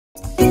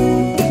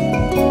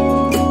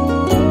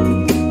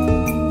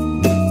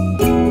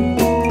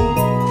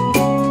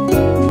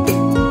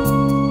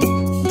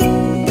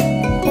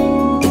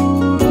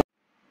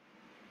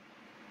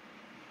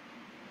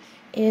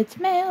It's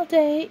mail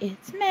day,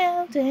 it's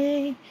mail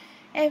day.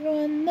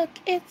 Everyone look,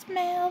 it's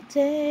mail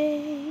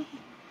day.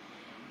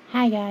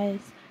 Hi guys,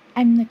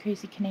 I'm the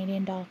Crazy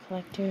Canadian Doll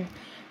Collector.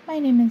 My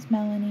name is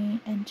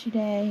Melanie, and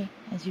today,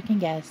 as you can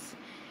guess,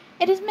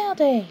 it is mail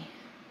day.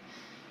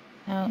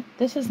 Now,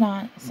 this is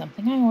not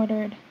something I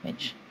ordered,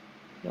 which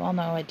you all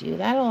know I do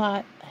that a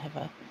lot. I have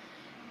a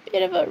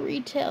bit of a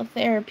retail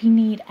therapy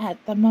need at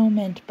the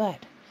moment,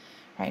 but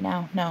right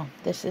now, no,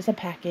 this is a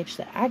package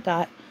that I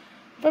got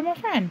from a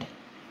friend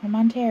from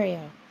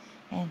Ontario,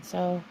 and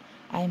so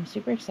I'm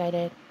super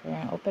excited. We're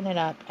gonna open it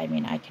up. I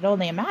mean, I can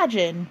only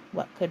imagine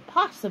what could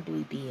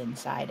possibly be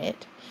inside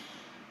it.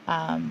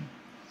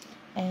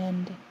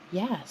 And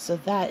yeah, so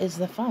that is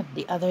the fun.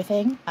 The other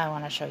thing I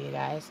want to show you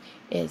guys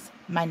is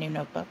my new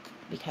notebook,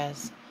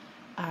 because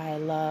I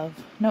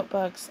love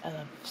notebooks, I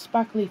love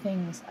sparkly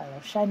things, I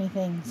love shiny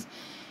things,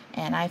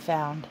 and I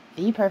found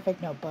the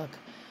perfect notebook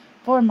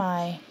for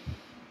my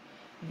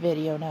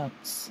video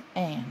notes,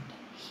 and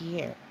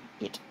here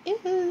it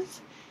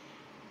is.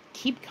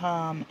 Keep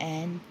calm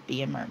and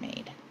be a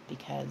mermaid,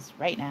 because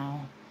right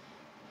now,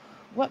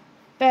 what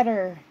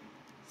better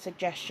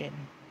suggestion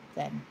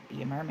than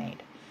be a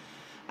mermaid?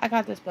 I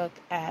got this book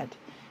at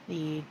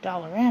the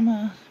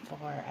Dollarama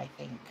for, I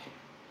think,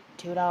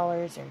 $2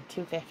 or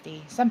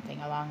 $2.50,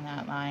 something along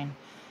that line.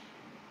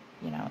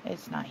 You know,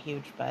 it's not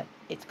huge, but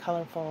it's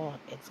colorful,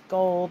 it's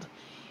gold,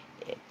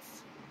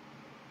 it's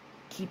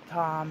keep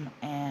calm,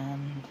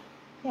 and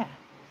yeah,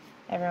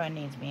 everyone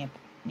needs a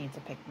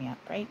pick-me-up,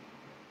 right?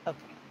 Okay,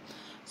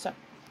 so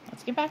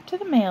let's get back to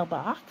the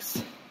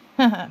mailbox,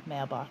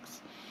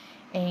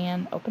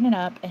 and open it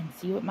up and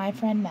see what my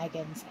friend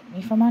Megan sent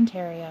me from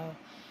Ontario.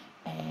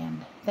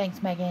 And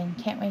thanks, Megan.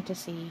 Can't wait to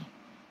see.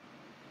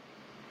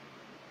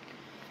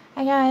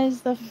 Hi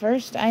guys, the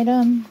first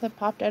item that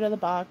popped out of the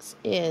box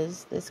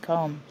is this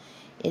comb.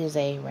 It is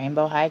a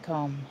rainbow high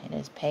comb. It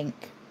is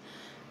pink.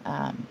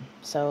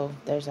 So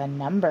there's a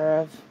number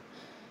of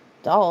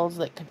dolls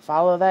that could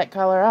follow that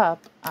color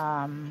up.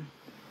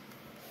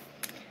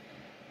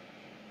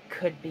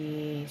 Could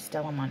be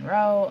Stella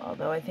Monroe,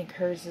 although I think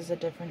hers is a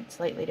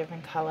slightly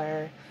different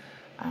color.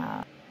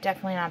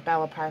 Definitely not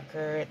Bella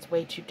Parker. It's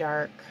way too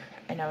dark.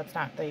 I know it's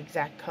not the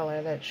exact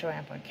color that's showing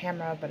up on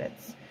camera, but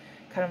it's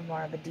kind of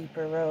more of a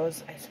deeper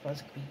rose. I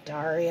suppose it could be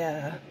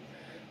Daria,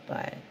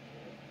 but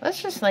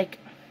let's just like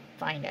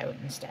find out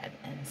instead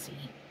and see.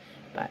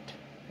 But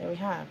there we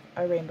have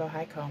our rainbow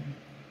high comb.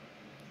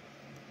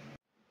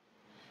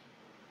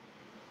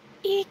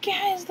 Hey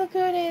guys, look who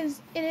it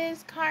is. It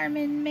is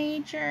Carmen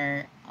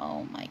Major.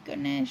 Oh my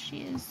goodness, she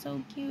is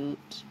so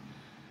cute.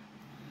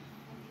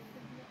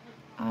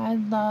 I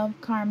love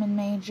Carmen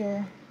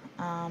Major.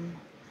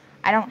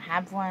 I don't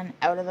have one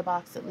out of the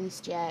box, at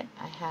least yet.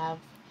 I have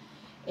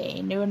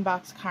a new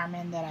in-box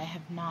Carmen that I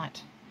have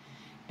not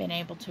been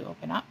able to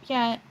open up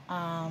yet.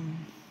 A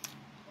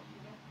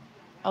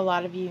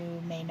lot of you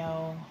may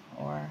know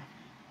or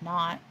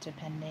not,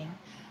 depending,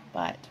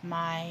 but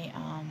my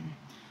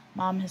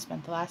mom has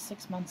spent the last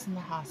 6 months in the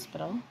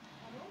hospital.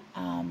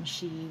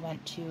 She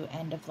went to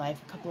end of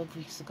life a couple of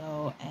weeks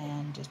ago,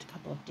 and just a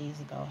couple of days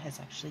ago has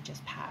actually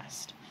just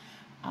passed.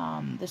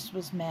 This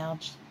was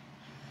mailed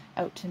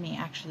out to me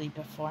actually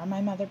before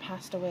my mother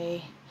passed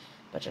away,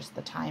 but just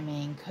the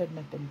timing couldn't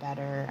have been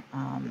better.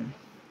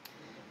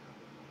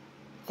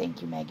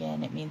 Thank you,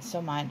 Megan. It means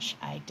so much.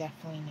 I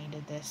definitely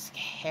needed this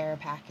care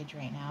package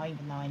right now,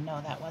 even though I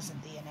know that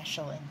wasn't the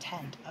initial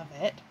intent of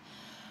it.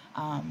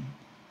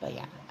 But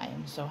yeah, I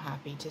am so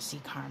happy to see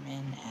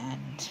Carmen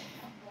and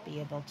be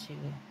able to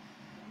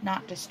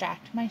not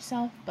distract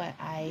myself, but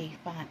I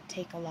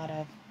take a lot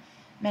of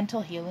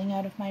mental healing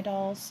out of my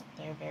dolls.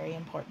 They're very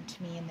important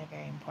to me, and they're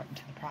very important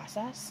to the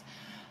process.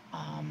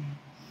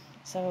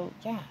 So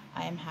yeah,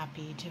 I am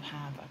happy to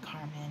have a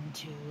Carmen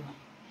to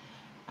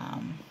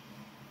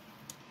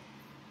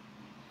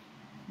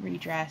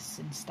redress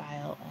and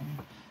style, and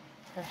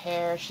her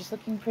hair, she's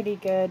looking pretty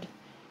good.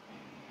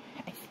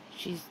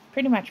 She's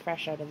pretty much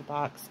fresh out of the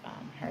box.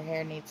 Her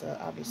hair needs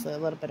obviously a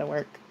little bit of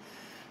work,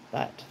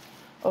 but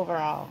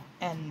overall,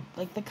 and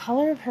like the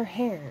color of her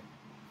hair,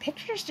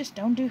 pictures just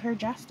don't do her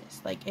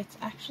justice. Like, it's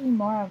actually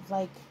more of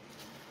like,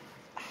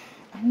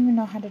 I don't even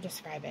know how to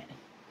describe it,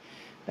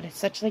 but it's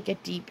such like a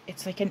deep,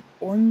 it's like an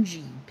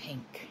orangey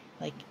pink.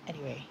 Like,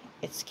 anyway,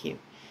 it's cute,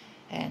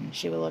 and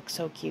she will look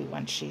so cute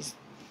once she's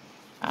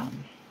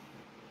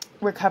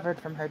recovered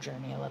from her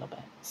journey a little bit.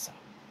 So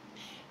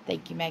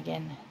thank you,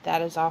 Megan.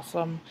 That is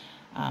awesome.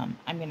 I'm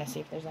gonna see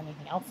if there's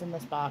anything else in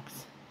this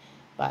box,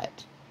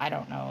 but I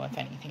don't know if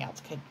anything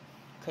else could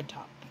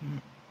top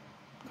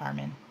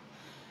Carmen.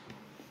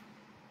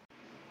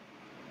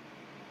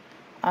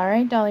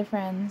 Alright, Dolly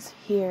friends,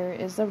 here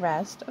is the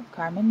rest of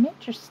Carmen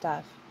Major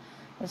stuff.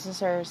 This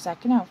is her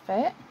second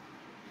outfit,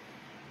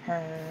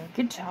 her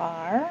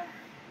guitar,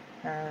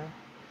 her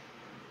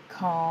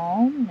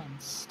comb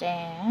and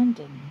stand,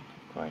 and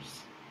of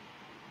course,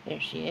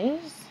 there she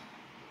is.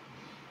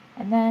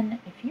 And then,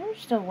 if you're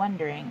still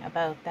wondering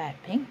about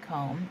that pink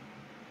comb,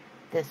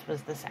 this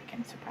was the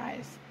second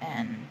surprise,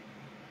 and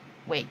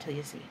wait till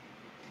you see.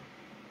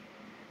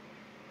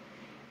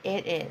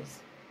 It is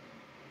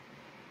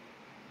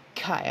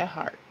Kaya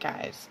Hart,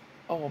 guys.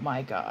 Oh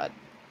my god.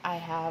 I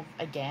have,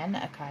 again,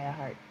 a Kaya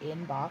Hart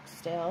in box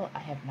still. I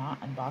have not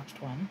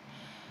unboxed one.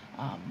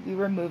 We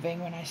were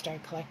moving when I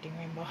started collecting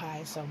Rainbow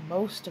High, so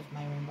most of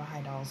my Rainbow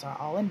High dolls are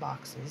all in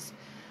boxes.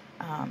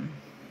 I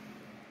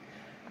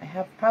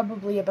have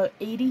probably about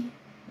 80,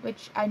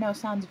 which I know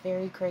sounds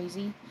very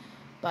crazy,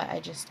 but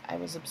I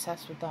was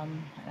obsessed with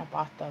them, and I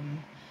bought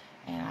them,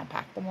 and I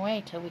packed them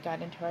away till we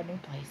got into our new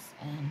place.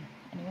 And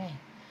anyway,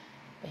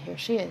 but here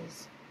she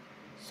is.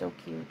 So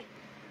cute.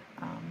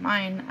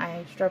 Mine,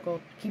 I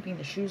struggled keeping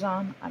the shoes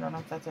on. I don't know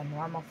if that's a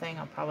normal thing.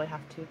 I'll probably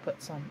have to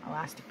put some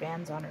elastic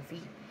bands on her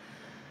feet.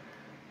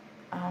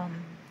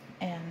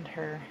 And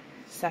her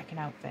second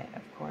outfit,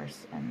 of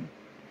course, and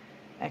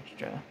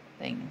extra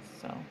things.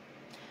 So,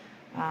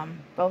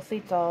 both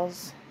these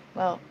dolls,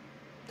 well,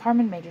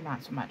 Carmen Major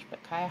not so much,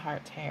 but Kaya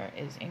Hart's hair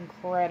is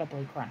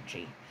incredibly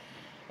crunchy.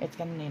 It's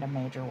going to need a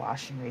major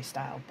wash and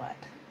restyle, but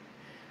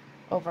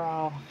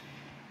overall,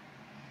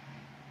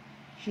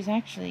 she's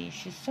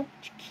so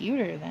much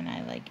cuter than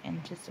I,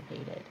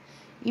 anticipated.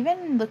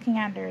 Even looking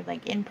at her,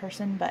 in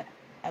person, but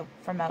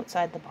from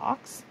outside the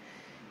box,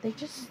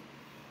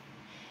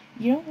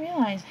 you don't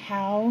realize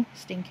how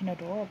stinking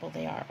adorable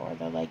they are, or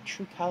the,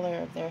 true color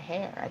of their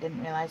hair. I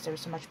didn't realize there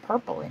was so much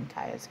purple in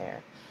Kaya's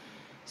hair.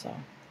 So,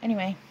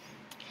 anyway,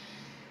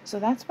 so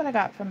that's what I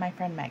got from my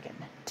friend Megan.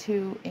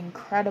 2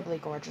 incredibly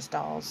gorgeous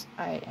dolls.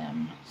 I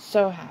am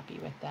so happy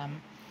with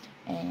them,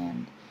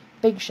 and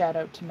big shout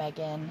out to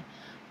Megan.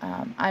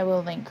 I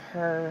will link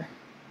her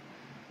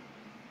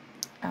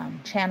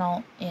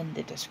channel in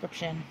the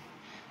description,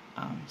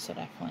 so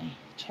definitely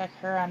check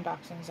her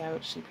unboxings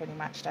out. She pretty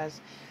much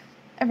does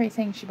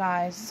everything she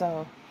buys,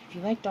 so if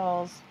you like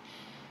dolls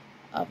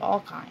of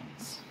all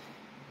kinds,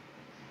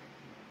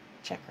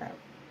 check her out.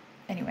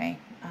 Anyway,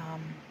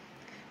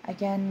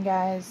 again,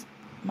 guys,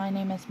 my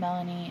name is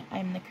Melanie.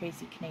 I'm the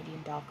Crazy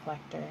Canadian Doll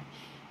Collector,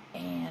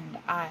 and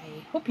I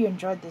hope you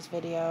enjoyed this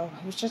video.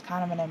 It was just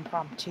kind of an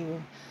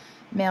impromptu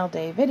mail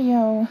day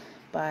video,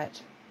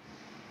 but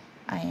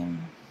I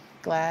am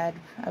glad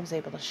I was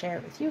able to share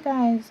it with you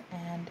guys,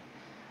 and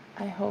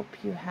I hope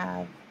you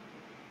have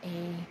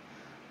a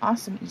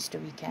awesome Easter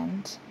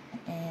weekend.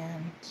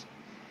 And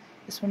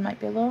this one might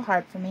be a little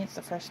hard for me. It's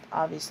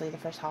obviously the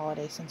first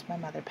holiday since my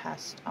mother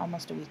passed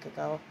almost a week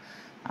ago.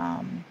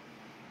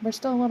 We're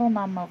still a little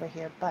numb over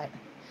here, but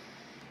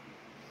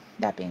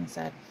that being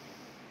said,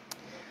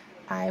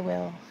 I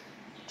will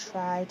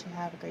try to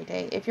have a great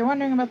day. If you're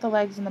wondering about the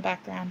legs in the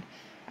background,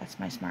 that's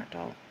my smart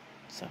doll.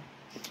 So,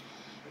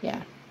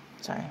 yeah.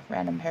 Sorry,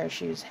 random pair of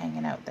shoes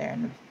hanging out there.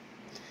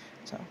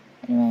 So,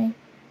 anyway,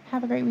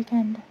 have a great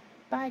weekend.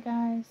 Bye,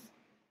 guys.